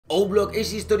OBlock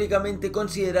es históricamente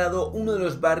considerado uno de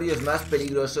los barrios más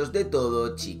peligrosos de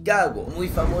todo Chicago, muy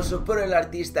famoso por el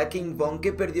artista King Von,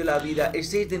 que perdió la vida el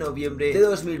 6 de noviembre de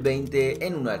 2020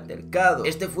 en un altercado.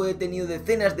 Este fue detenido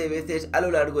decenas de veces a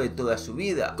lo largo de toda su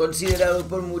vida, considerado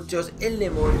por muchos el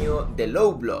demonio del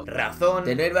OBlock. Razón: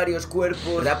 tener varios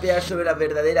cuerpos, rapear sobre la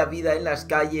verdadera vida en las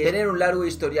calles, tener un largo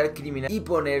historial criminal y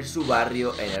poner su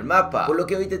barrio en el mapa. Por lo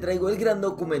que hoy te traigo el gran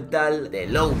documental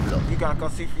del OBlock.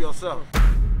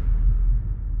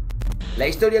 La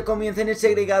historia comienza en el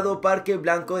segregado Parque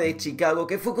Blanco de Chicago,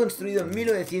 que fue construido en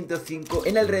 1905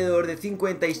 en alrededor de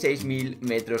 56.000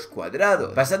 metros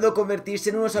cuadrados, pasando a convertirse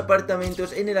en unos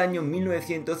apartamentos en el año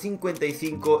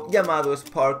 1955 llamados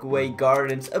Parkway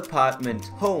Gardens Apartment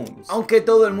Homes, aunque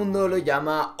todo el mundo lo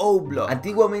llama OBlock.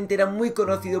 Antiguamente era muy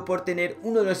conocido por tener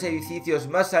uno de los edificios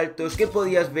más altos que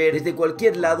podías ver desde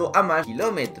cualquier lado a más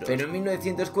kilómetros, pero en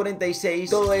 1946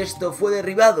 todo esto fue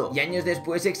derribado y años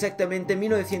después, exactamente en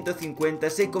 1950,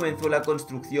 se comenzó la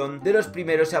construcción de los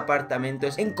primeros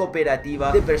apartamentos en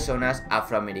cooperativa de personas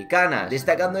afroamericanas,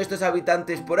 destacando estos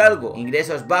habitantes por algo: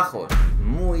 ingresos bajos,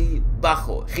 muy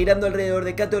bajos, girando alrededor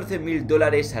de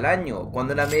 $14.000 al año,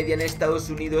 cuando la media en Estados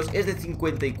Unidos es de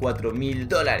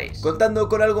 $54.000, contando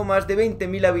con algo más de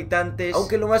 20.000 habitantes,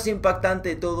 aunque lo más impactante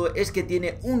de todo es que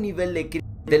tiene un nivel de crimen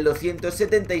del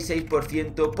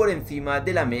 276% por encima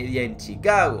de la media en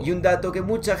Chicago. Y un dato que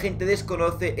mucha gente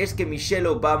desconoce es que Michelle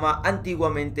Obama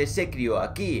antiguamente se crió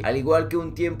aquí, al igual que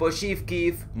un tiempo Chief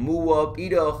Keef, Muwop,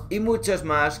 EEUU y muchos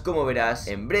más, como verás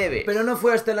en breve. Pero no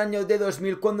fue hasta el año de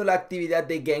 2000 cuando la actividad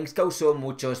de gangs causó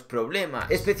muchos problemas,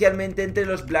 especialmente entre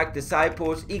los Black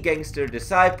Disciples y Gangster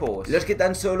Disciples, los que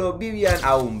tan solo vivían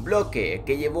a un bloque,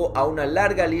 que llevó a una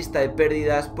larga lista de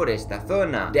pérdidas por esta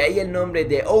zona. De ahí el nombre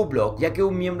de OBlock, ya que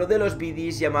un miembro de los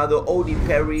BDs llamado O.D.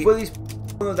 Perry fue disparado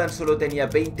cuando tan solo tenía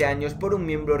 20 años por un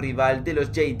miembro rival de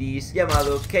los JDs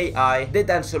llamado K.I. de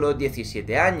tan solo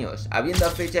 17 años, habiendo a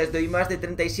fechas de hoy más de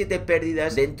 37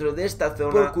 pérdidas dentro de esta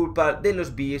zona por culpa de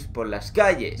los beefs por las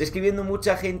calles, describiendo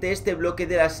mucha gente este bloque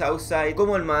de la Southside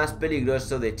como el más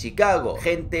peligroso de Chicago.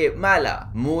 Gente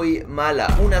mala, muy mala,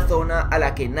 una zona a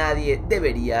la que nadie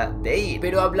debería de ir,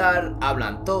 pero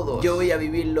hablan todos. Yo voy a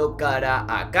vivirlo cara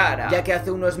a cara, ya que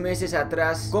hace unos meses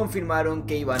atrás confirmaron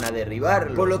que iban a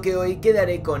derribarlo, por lo que hoy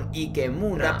quedaré con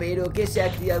EEUU, rapero que se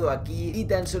ha criado aquí y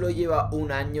tan solo lleva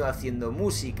un año haciendo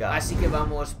música, así que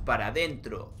vamos para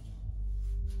adentro.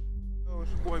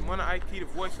 We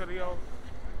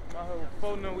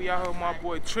out here with my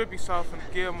boy Trippy, South and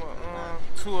give him a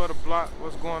tour of the block.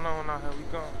 What's going on out here? We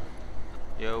going.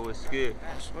 Yo, what's good?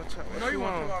 You know you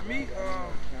want to talk about me?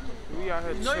 We out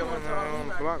here chilling on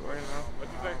the block right now. What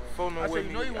you think? Phoning with me.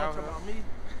 You know you want to talk about me?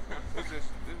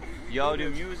 Y'all do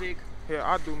music? Yeah,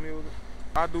 I do music.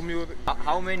 I do music.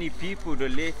 How many people do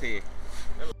live here?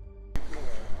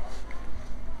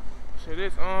 Shit,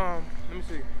 it's let me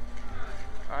see.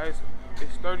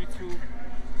 It's 32.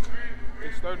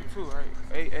 It's 32, right?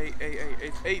 Eight.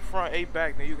 It's 8 front, 8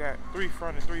 back. Then you got 3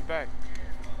 front and 3 back.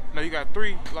 No, you got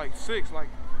 3, like 6. Like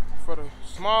for the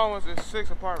small ones, it's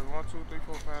 6 apartments. 1, 2, 3,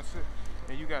 4, 5, 6.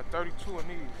 And you got 32 in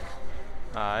these.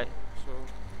 Alright. So,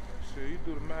 shit, you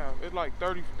do the math. It's like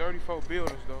 34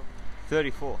 buildings though.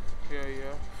 34. Yeah.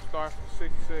 Start from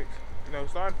 66. You know,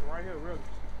 starting from right here, really.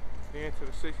 Then to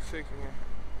the 66 again.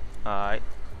 Alright.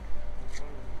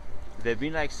 There's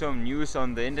been like some news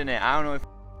on the internet. I don't know if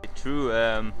it's true.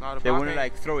 They want to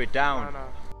like throw it down. Nah.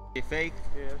 It's fake?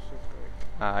 Yeah, that shit's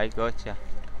fake. Alright, gotcha.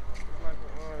 It's like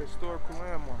a historical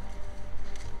landmark.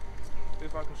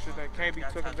 It's like a shit that can't be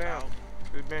taken down.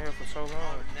 It's been here for so long.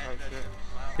 Like shit.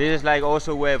 This is like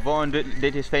also where Von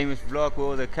did his famous vlog with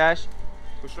all the cash.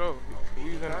 For sure.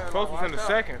 Folks was in the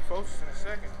second.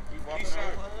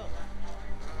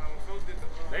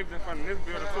 They've been from this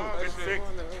building too. It's 6.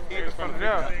 He was from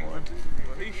there.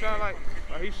 He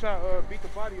shot beat the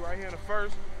body right here in the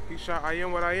first. He shot I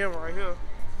Am What I Am right here.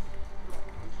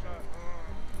 He shot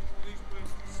these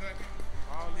places in the second.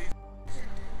 All these.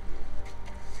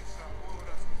 He shot more with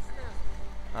us.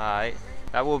 Alright.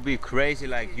 That would be crazy,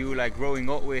 like you like growing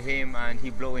up with him and he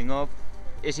blowing up.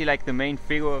 Is he like the main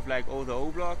figure of like all the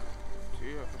OBlock?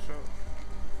 Yeah, for sure.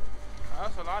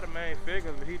 That's a lot of main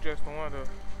figures, but he just the one to,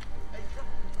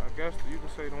 I guess you could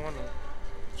say the one to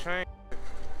change it,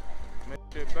 make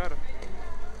shit better.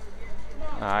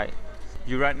 Alright.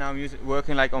 You right now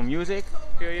working like on music?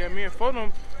 Yeah, me and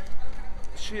Phono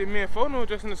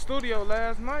just in the studio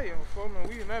last night. And Phono,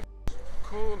 we in that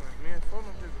cool. And me and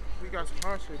Phono we got some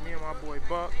hard shit. Me and my boy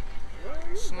Buck,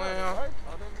 Slam.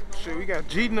 Shit, we got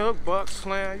G-Nook, Buck,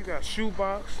 Slam. You got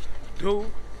Shoebox,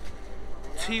 Dude,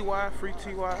 TY, free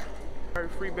TY.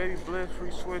 Free Baby Bliss,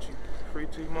 free Switchy. free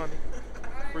T money,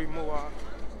 free Moolah.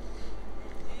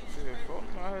 Shit, fuck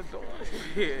my head doing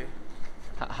it.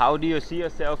 Yeah. How do you see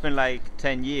yourself in like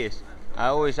 10 years? I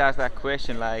always ask that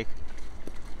question, like,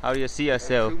 how do you see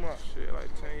yourself? Too much shit,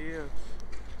 like 10 years.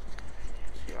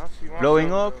 Shit, I see myself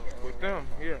blowing up? With them,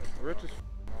 yeah, rich as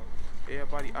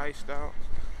everybody iced out.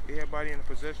 Everybody in a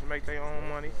position to make their own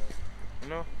money, you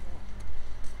know?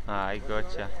 I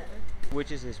gotcha.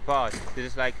 Which is his part?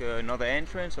 This is like another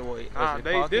entrance or what?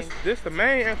 Nah, this the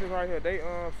main entrance right here. They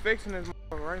fixing this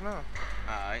motherfucker right now.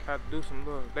 Alright. Have to do some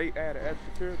look. They added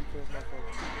extra security to this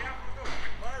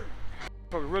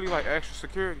motherfucker. Really like extra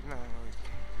security now. Like,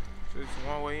 so it's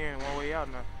one way in, one way out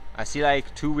now. I see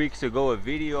like 2 weeks ago a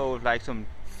video of like some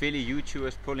Philly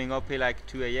YouTubers pulling up here like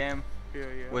 2 a.m. Yeah.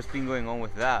 What's been going on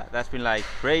with that? That's been like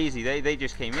crazy. They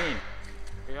just came in.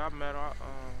 Yeah, I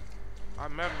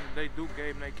met them. They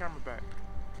gave them their camera back.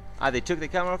 Ah, they took the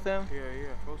camera off them? Yeah.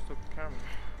 Folks took the camera.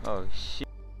 Oh shit.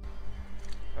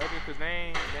 That's because they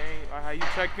ain't like how you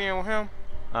checked in with him.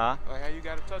 Like how you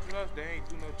got to touch with us, they ain't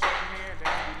do no checking in, they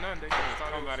ain't do nothing. They just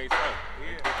come by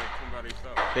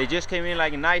themselves. Yeah. They just came in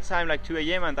like night time, like 2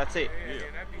 a.m. and that's it. Yeah,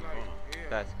 that'd be like, yeah.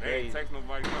 That's They crazy. ain't text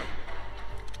nobody up.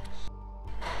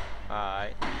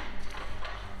 Alright.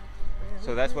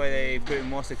 So that's why they put in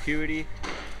more security?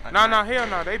 Nah, hell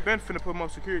no. They been finna put more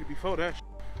security before that shit.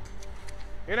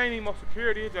 It ain't even more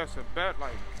security, it's just a bet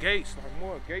like gates, like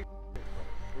more gates.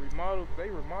 They remodeled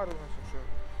and some shit.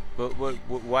 But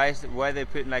why are they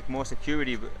putting like more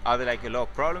security? Are there like a lot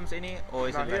of problems in it, or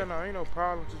is it like? No, ain't no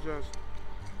problems. It's just,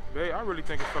 I really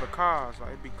think it's for the cars.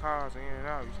 Like it be cars in and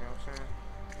out. You see what I'm saying?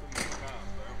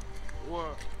 What?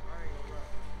 I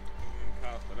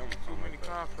ain't gonna lie. Too many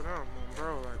cars for them,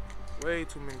 bro. Like way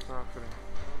too many cars for them.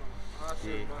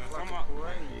 Yeah.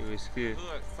 It was good.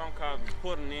 Some cars be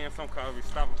putting in, some cars be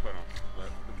stopping for them.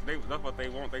 But that's what they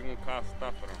want. They want cars to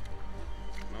stop for them.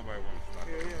 Nobody want to stop.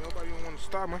 Yeah. Nobody don't want to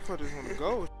stop. My foot just want to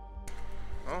go.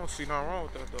 I don't see nothing wrong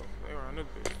with that though. They around this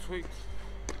bitch tweaks.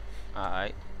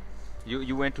 Alright.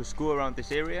 You went to school around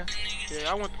this area?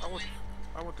 Yeah, I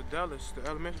went to Dallas, the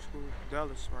elementary school,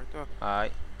 Dallas, right there.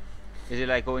 Alright. Is it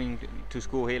like going to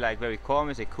school here like very calm?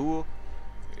 Is it cool?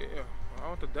 Yeah, I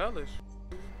went to Dallas.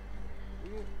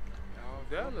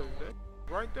 Dallas,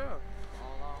 right there.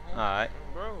 Alright.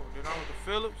 Bro, then I went to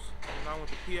Phillips, and I went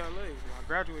to PLA. I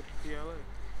graduated from PLA.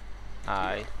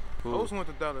 Alright. Cool. Folks went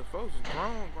to Dallas. Folks is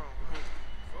grown.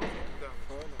 Folks went to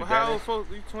Dallas. Well, how old folks?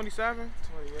 You 27?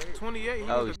 28.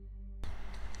 Oh,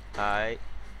 alright.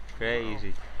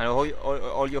 Crazy. And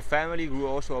all your family grew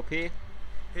also up here?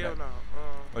 Hell no.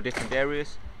 Or different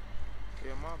areas?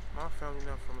 Yeah, my family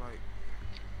not from like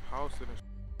Houston and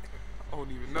I don't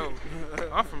even know.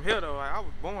 I'm from here though. Like I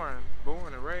was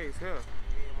born and raised here.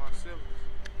 Me and my siblings,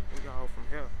 we all from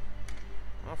here.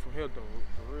 I'm from here though,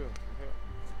 for real, from here.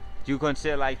 Do you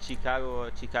consider like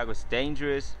Chicago's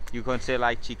dangerous? You consider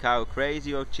like Chicago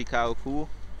crazy or Chicago cool?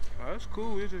 It's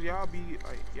cool. It's just y'all be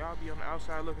on the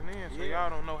outside looking in, so y'all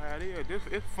don't know how it is.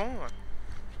 It's fun.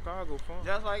 Chicago fun.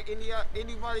 Just like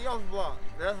anybody else block.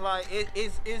 That's like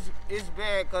it's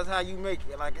bad cause how you make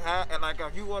it. Like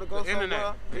if you want to go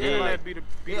somewhere, the internet be the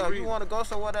if you want to go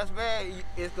somewhere that's bad,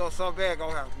 it's gonna something bad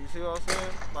gonna happen. You see what I'm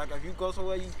saying? Like if you go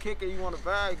somewhere you kick it, you want to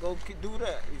buy, go do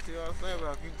that. You see what I'm saying?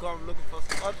 But if you come looking for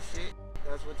some other shit,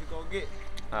 that's what you gonna get.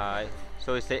 Alright.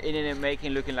 So it's the internet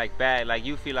making looking like bad. Like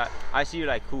you feel like I see you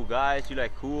like cool guys. You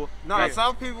like cool. No, like,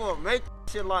 some people make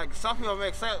shit like some people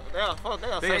make sense. They'll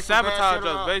say sabotage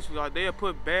us basically. Like they'll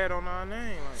put bad on our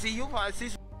name. Like. See, you probably see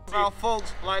some about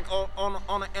folks like on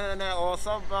the internet or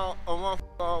something about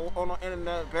on the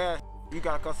internet bad. You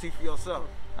gotta come see for yourself.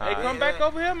 Hey, come back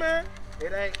over here, man.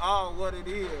 It ain't all what it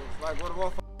is. Like what the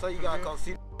motherfucker say, you gotta come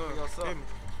see for yourself.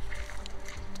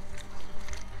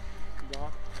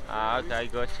 Okay,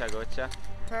 gotcha. What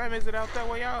time is it out there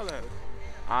where y'all at?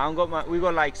 We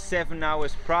got like 7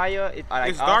 hours prior.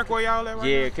 It's dark where y'all at right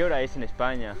yeah, now? ¿qué hora es en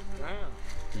España?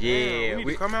 Damn. Yeah. We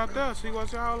need to come out there, see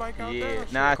what y'all like out there. Yeah,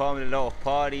 now come a lot of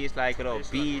parties, like a lot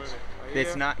of beach.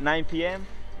 It's not 9 p.m.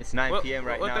 It's 9 p.m.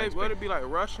 right now. Would it be like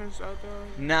Russians out there?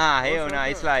 Nah, hell nah.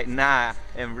 It's like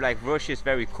and like Russia's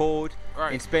very cold.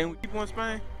 Right. In Spain, people in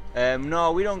Spain?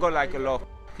 no, we don't got like a lot of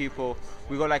people.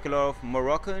 We got like a lot of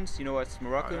Moroccans. You know what's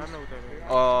Moroccans? I know what that is.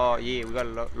 Oh yeah, we got a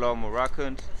lot of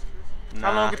Moroccans.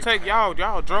 How long it take y'all?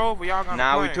 Y'all drove or y'all got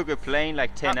a plane? We took a plane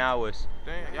like 10 hours.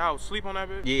 Damn, y'all sleep on that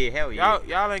bitch? Yeah, hell yeah.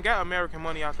 Y'all ain't got American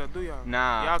money out there, do y'all?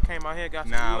 Nah. Y'all came out here and got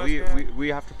some Nah, US we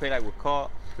have to pay like with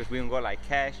card because we don't got like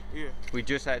cash. Yeah. We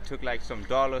just took like some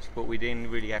dollars, but we didn't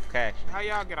really have cash. How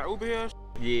y'all get our Uber here?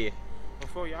 Yeah.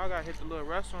 Before y'all got hit the little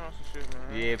restaurants and shit,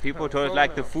 man. Yeah, people told us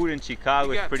like the food in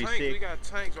Chicago is pretty sick. We got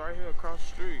tanks right here across the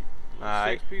street.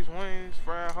 Alright. 6-piece wings,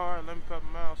 fried hard, lemon pepper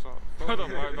mild sauce.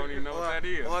 Motherfuckers don't even know what that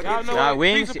is. Y'all know Nah, what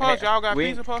wings, pizza puffs? Y'all got wing-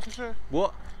 pizza puffs and shit?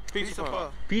 What? Pizza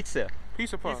puff. Pizza?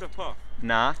 Pizza puff. Pizza puff.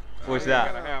 Nah. What's You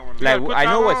gotta that? have one of Like, Put I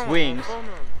know y'all what's on. wings. Phone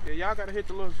number. Yeah, y'all gotta hit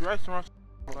the little restaurants.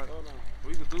 Like,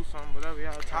 we could do something, whatever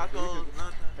y'all Tacos,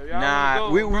 nothing. Nah,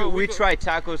 go, bro, we could- tried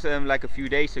tacos like a few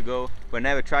days ago, but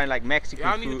never tried like Mexican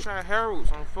Y'all need food. to try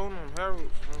Harold's on phone them.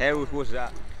 Harold's. Harold's, what's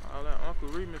that? All that Uncle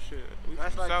Remus shit. We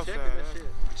That's from like Southside, chicken and yeah.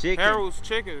 shit. Chicken. Harold's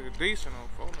chicken is decent on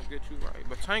phone them, get you right.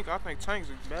 But Tank, I think Tank's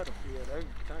is better. Yeah, they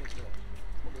thanks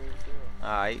though.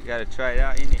 Alright, you gotta try it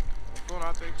out, innit? On phone,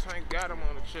 I think Tank got him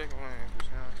on the chicken wings. You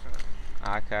know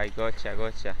what I'm saying? Okay,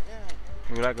 gotcha.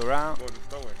 We look around. Go to the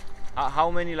store. How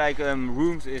many like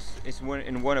rooms is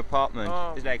in one apartment?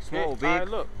 It's like small or big? Alright,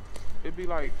 look, it'd be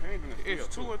like Changing the it's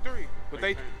field, 2 too. or 3, but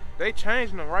They they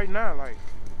changing them right now. Like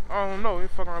I don't know, it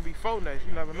fucking around be 4 next.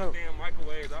 You never know. Damn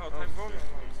microwaves, all types Phone of them,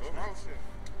 shit. like, small shit.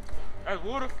 That's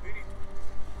water.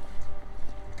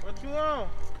 What you on?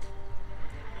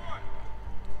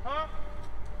 Huh?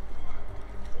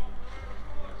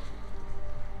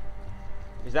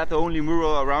 Is that the only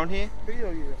mural around here?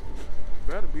 Hell yeah.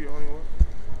 Better be the only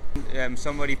one.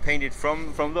 Somebody painted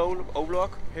from the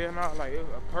OBlock? Hell nah, like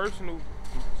a person who,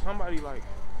 somebody like,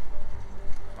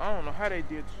 I don't know how they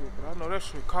did shit, but I know that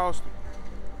shit cost them.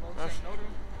 That shit.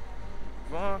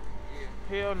 Vaughn?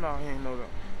 Hell no, he ain't know that.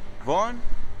 Vaughn?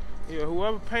 Yeah,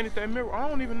 whoever painted that mirror, I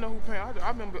don't even know who painted. I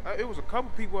remember it was a couple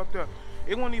people up there.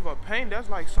 It wasn't even a paint. That's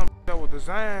like something that was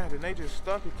designed, and they just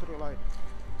stuck it to the like.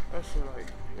 That shit like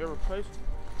irreplaceable.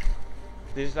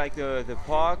 This is like the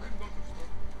park.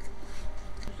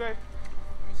 You say?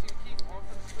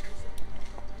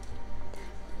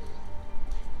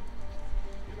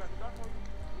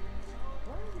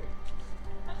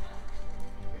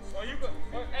 Oh, you go.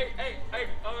 Hey, you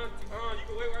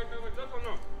can wait right there with us or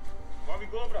no? Why we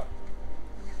go over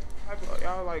there?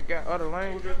 Y'all like got other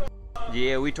languages?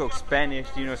 Yeah, we talk Spanish.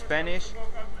 Do you know Spanish?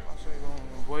 I say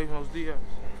buenos dias.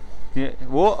 Yeah.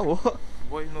 What?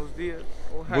 Buenos dias.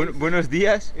 Oh, how you say- Buenos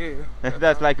dias? Yeah.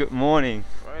 That's like good morning.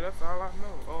 Right, that's all I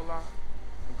know. Hola.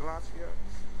 Gracias.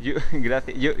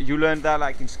 You learned that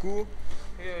like in school?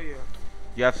 Hell yeah.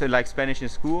 You have to like Spanish in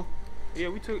school? Yeah,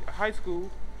 we took high school.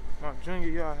 My junior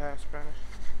year I had Spanish.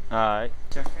 Alright.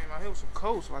 Came out here with some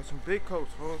coats, like some big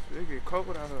coats, bro. They get cold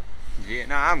out here. Yeah,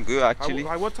 nah, I'm good actually.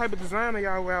 Like what type of designer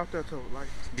y'all wear out there too? Like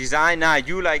Design, nah,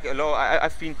 you like a lot.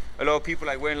 I've seen a lot of people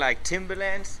like wearing like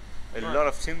Timberlands. A Right. lot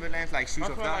of Timberlands, like shoes I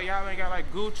of feel that. like y'all ain't got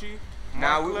like Gucci.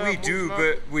 Now Moncler, we do,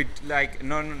 Moncler. but with like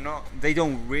no, they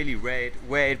don't really wear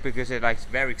it because it's like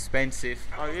very expensive.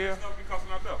 Oh yeah. Stuff be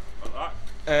costing out there. A lot.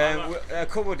 A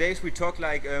couple of days we talked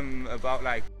like about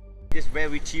like it's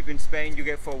very cheap in Spain. You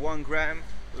get for 1 gram.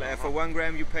 For 1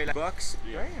 gram you pay like bucks.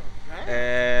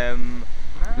 Damn.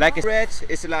 Like a bread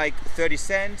is like 30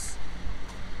 cents.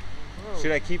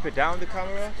 Should I keep it down the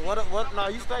camera? What? No,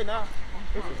 you stay now.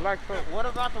 This is black folk. What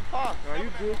about the park? No, you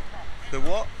good. The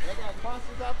what? They got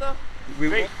concerts out there?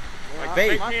 Vape.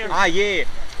 vape Vape. cans. Yeah,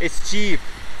 it's cheap.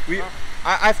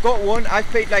 I've got one. I've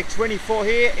paid like 24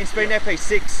 here. In Spain I pay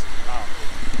 6.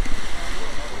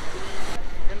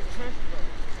 In the trenches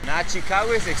though. Nah,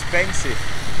 Chicago is expensive.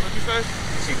 What you say?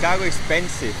 Chicago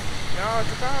expensive. No,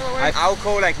 Chicago ain't.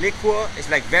 Alcohol like liquor is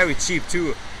like very cheap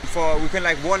too. We can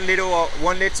like 1 liter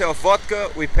of vodka.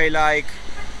 We pay like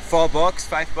 $4,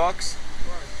 $5.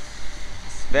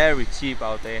 It's very cheap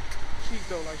out there. Cheap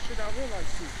though, like shit out here like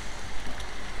cheap.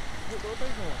 What they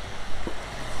doing?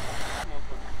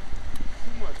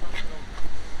 Too much.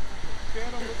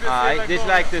 Alright, this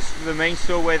like the main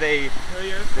store where they. Hell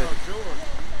yeah, it's called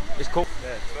George. It's called.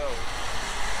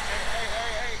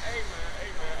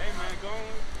 Hey, man, go on.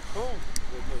 Boom.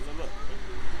 Look.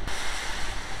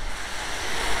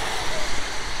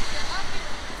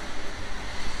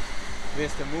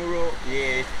 This the mural.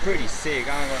 Yeah, it's pretty sick.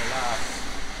 I'm gonna lie.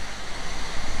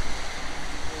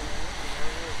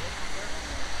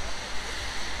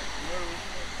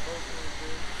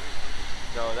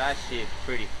 So that shit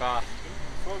pretty fast.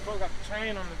 Folks got the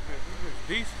chain on this bitch. This is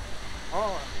decent.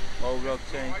 Hard. OBlock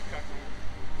chain.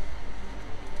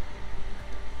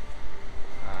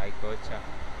 I gotcha.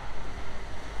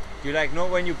 You like know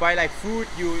when you buy like food,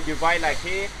 you buy like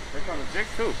here. They come to jigs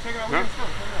too. Check out Huh?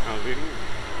 what this is.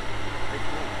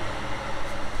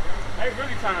 They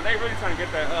really trying to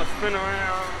get that spin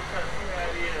around.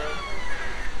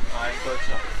 I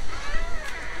gotcha.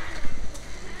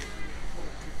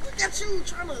 Look at you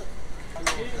trying to.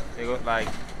 They got like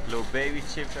little baby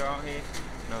chips around here.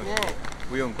 No shit.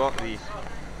 We don't got these.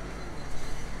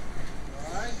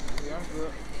 Yeah, I'm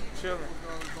good. Chilling.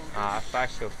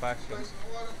 Fashion.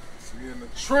 We in the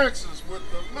trenches with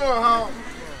the little homies.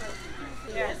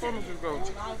 Yeah. Where just go?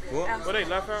 What? Where they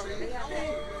left out?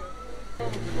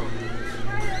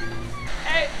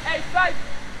 Hey, Sight!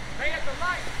 Bring at the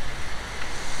light!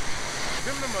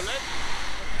 Give them a leg.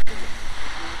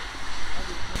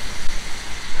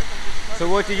 So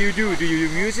what do you do? Do you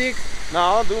do music? No,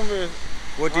 I don't do music.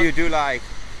 What do you do like?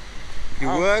 You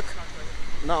work?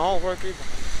 No, I don't work either.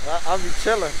 I be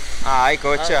chilling. I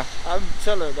gotcha. I be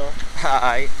chilling though.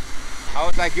 Alright. How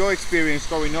was like your experience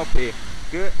growing up here?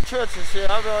 Good? Church and shit,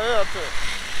 I been here too.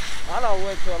 I done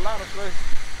went to a lot of places.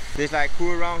 It's like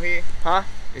cool around here? Huh?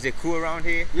 Is it cool around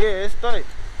here? Yeah, it's straight.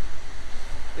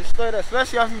 It's straight,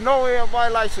 especially if you know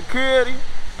everybody like security.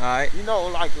 Alright. You know,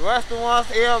 like the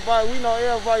restaurants, everybody, we know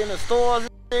everybody in the stores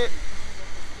and shit.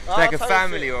 It's like a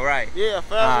family, alright? Yeah,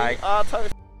 family, all type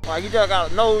of shit. Like you just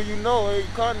gotta know who you know when you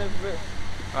come in this bitch.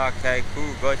 Okay,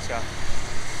 cool, gotcha.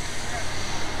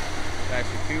 Like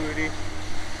security.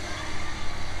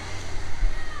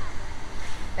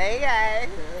 Hey guys.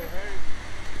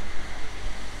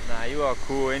 Nah, you are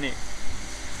cool, innit?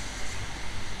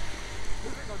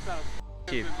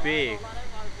 Shit big.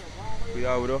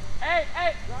 Cuidado, bro. Hey!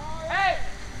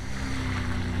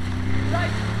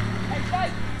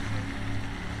 Sight!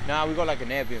 Nah, we got like an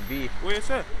Airbnb. Where is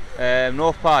that?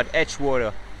 North part,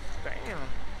 Edgewater. Damn.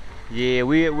 Yeah,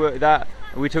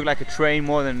 we took like a train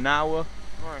more than an hour,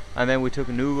 Right. and then we took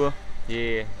an Uber.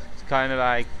 Yeah, it's kind of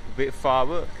like a bit far,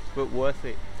 but worth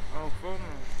it. Oh, fuck no.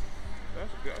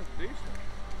 That's good. That's decent.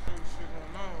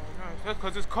 That's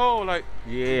cause it's cold. Like,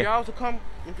 if y'all to come,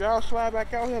 if y'all slide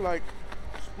back out here, like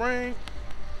spring,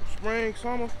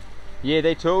 summer. Yeah,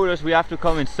 they told us we have to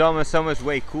come in summer. Summer's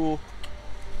way cool.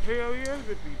 Hell yeah, it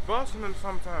be busting them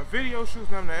sometimes. Video shoots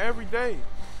them there every day.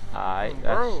 Alright,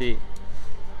 Bro. that's it.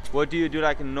 What do you do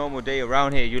like a normal day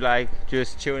around here? You like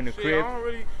just chill in the crib?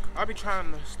 I be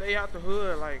trying to stay out the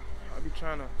hood. Like, I be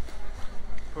trying to,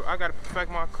 I gotta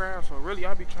perfect my craft. So really,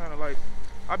 I be trying to like,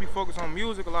 I be focused on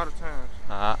music a lot of times.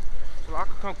 So I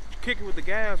can come kick it with the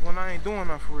guys when I ain't doing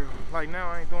nothing for real. Like now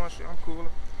I ain't doing shit, I'm cooler.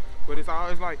 But it's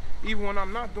always like, even when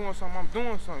I'm not doing something, I'm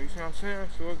doing something, you see what I'm saying?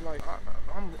 So it's like,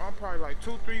 I'm probably like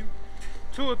two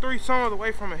or three songs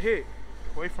away from a hit.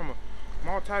 Away from a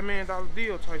multi-million-dollar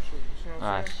deal type shit, you see what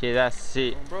I'm saying? Shit, that's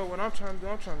it. And bro, what I'm trying to do,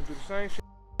 I'm trying to do the same shit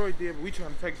Troy did, but we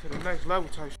trying to take it to the next level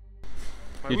type shit.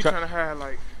 Like we trying to have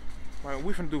like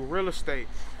we finna do real estate.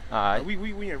 Alright. Like,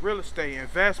 we in real estate,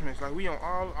 investments, like we on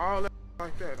all that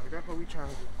like that. Like that's what we trying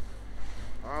to do.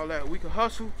 All that, we can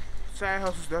hustle, side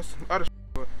hustles, that's some other shit,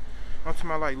 but I'm talking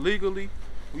about like legally,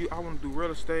 I wanna do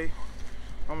real estate.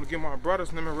 I'm gonna get my brothers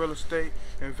them in real estate,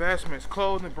 investments,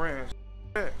 clothing brands.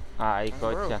 Alright,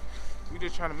 gotcha. We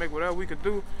just trying to make whatever we could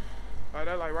do. Like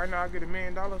that, like right now I get $1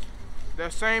 million.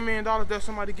 That same $1 million that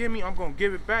somebody give me, I'm gonna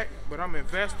give it back, but I'm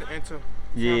investing into.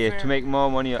 Yeah, to make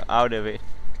more money out of it.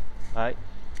 Alright.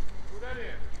 Who that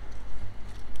is?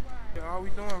 Yeah, all we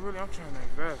doing really, I'm trying to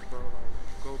invest, bro.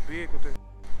 Like go big with this.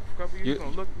 Couple years,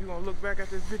 you gonna look back at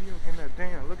this video and that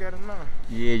damn, look at it now.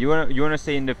 Yeah, you wanna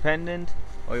stay independent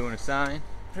or you wanna sign?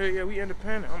 Hey, yeah, we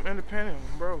independent. I'm independent,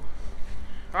 bro.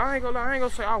 I ain't gonna lie, I ain't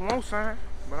gonna say I won't sign,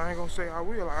 but I ain't gonna say I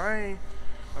will. Like, I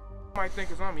might think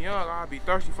 'cause I'm young, I'll be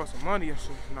thirsty for some money and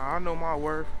shit. Nah, I know my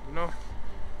worth, you know.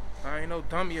 I ain't no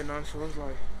dummy or nothing, so it's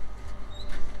like,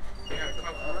 you gotta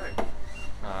come correct.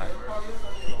 Alright. You know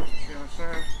what I'm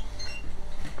saying?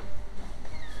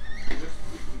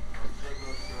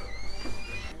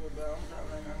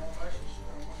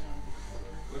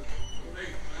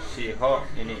 Shit hot,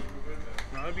 innit?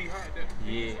 No, it be hot.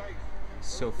 Yeah.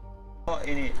 So hot,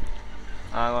 innit?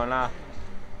 I'm gonna lie.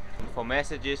 For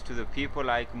messages to the people,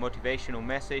 like motivational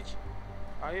message.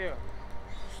 Oh yeah.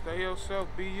 Stay yourself,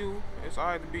 be you. It's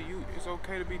alright to be you. It's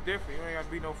okay to be different. You ain't gotta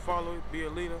be no follower, be a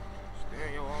leader. Stay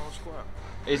in your own squad.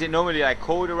 Is it normally like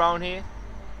cold around here?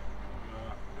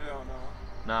 Hell no.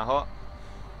 Nah, hot?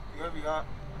 You gotta be hot.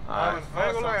 I ain't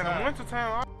gonna lie, in the winter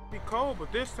time, I'll be cold,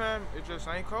 but this time, it just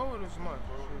ain't cold as much.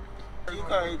 You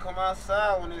can't even come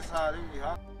outside when it's hot, it be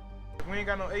hot. If we ain't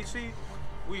got no AC,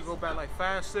 we go back like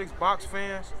 5, 6 box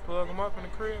fans, plug them up in the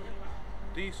crib,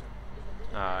 decent.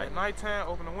 Alright. At nighttime,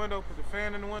 open the window, put the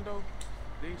fan in the window,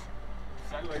 decent.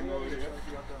 Satellite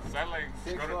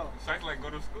go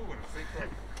to school with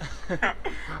us.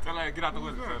 Satellite, get out the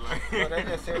window, Satellite. No, they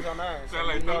just said your name.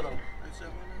 Satellite, know them.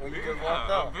 When you just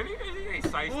walked up.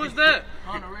 Who is that?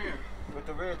 On the rear. With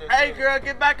the rear, Hey girl,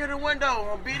 get back in the window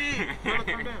on BD. Tell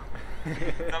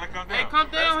her come down. Hey, come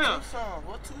down here. Two songs.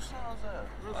 What 2 songs are?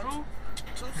 That's who?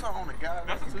 2 songs on the guy.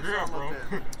 That's a girl, bro.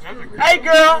 Hey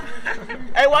girl.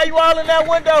 Hey, why you all in that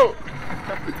window?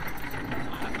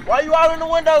 Why you all in the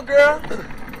window, girl?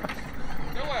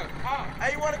 That's what?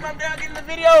 Hey, you wanna come down get in the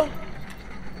video?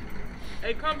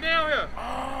 Hey, come down here.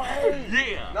 Oh, hey.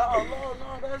 Yeah. No,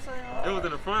 that's ain't her. It was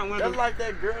in the front window. That's like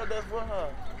that girl that's with her.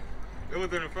 It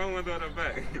was in the front window of the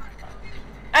back.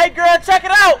 Hey, girl, check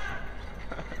it out.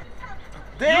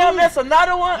 Damn, that's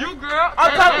another one. You girl.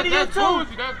 I'm talking to you that's too.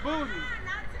 Bougie, that's bougie.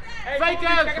 Hey, fake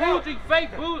ass bougie,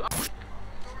 fake bougie.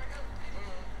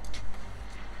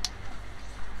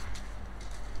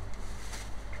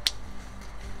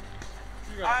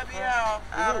 I be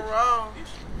out of road.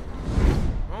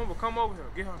 But come over here.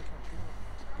 Get her on the camera.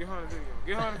 Get her on the video.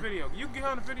 Get her on the video. You get her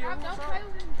on the video. Don't What's play up?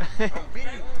 with me. Get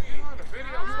her on the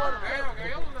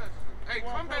video. Hey,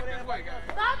 come back this way, guys.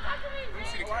 Stop touching me. Let me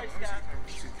see the camera. Let me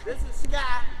see the camera. This is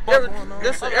Sky.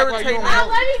 This is Irritating. irritating. Now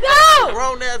let me go.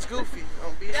 Grown ass goofy.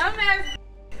 Dumbass.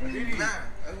 Nah,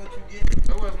 that's what you get.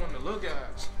 I was wanting to look at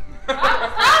us.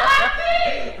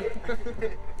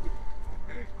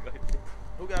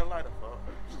 Who got a lighter for?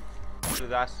 The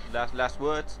last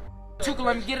words. Chuka,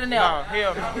 let me get in there. Nah,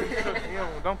 hell no. Hell,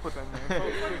 don't put that, man.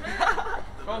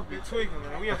 Folks be tweaking,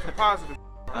 man. We have some positive.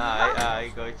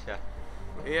 I gotcha.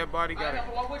 Everybody gotta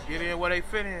get in where they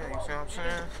fit in. You see what I'm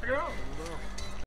saying?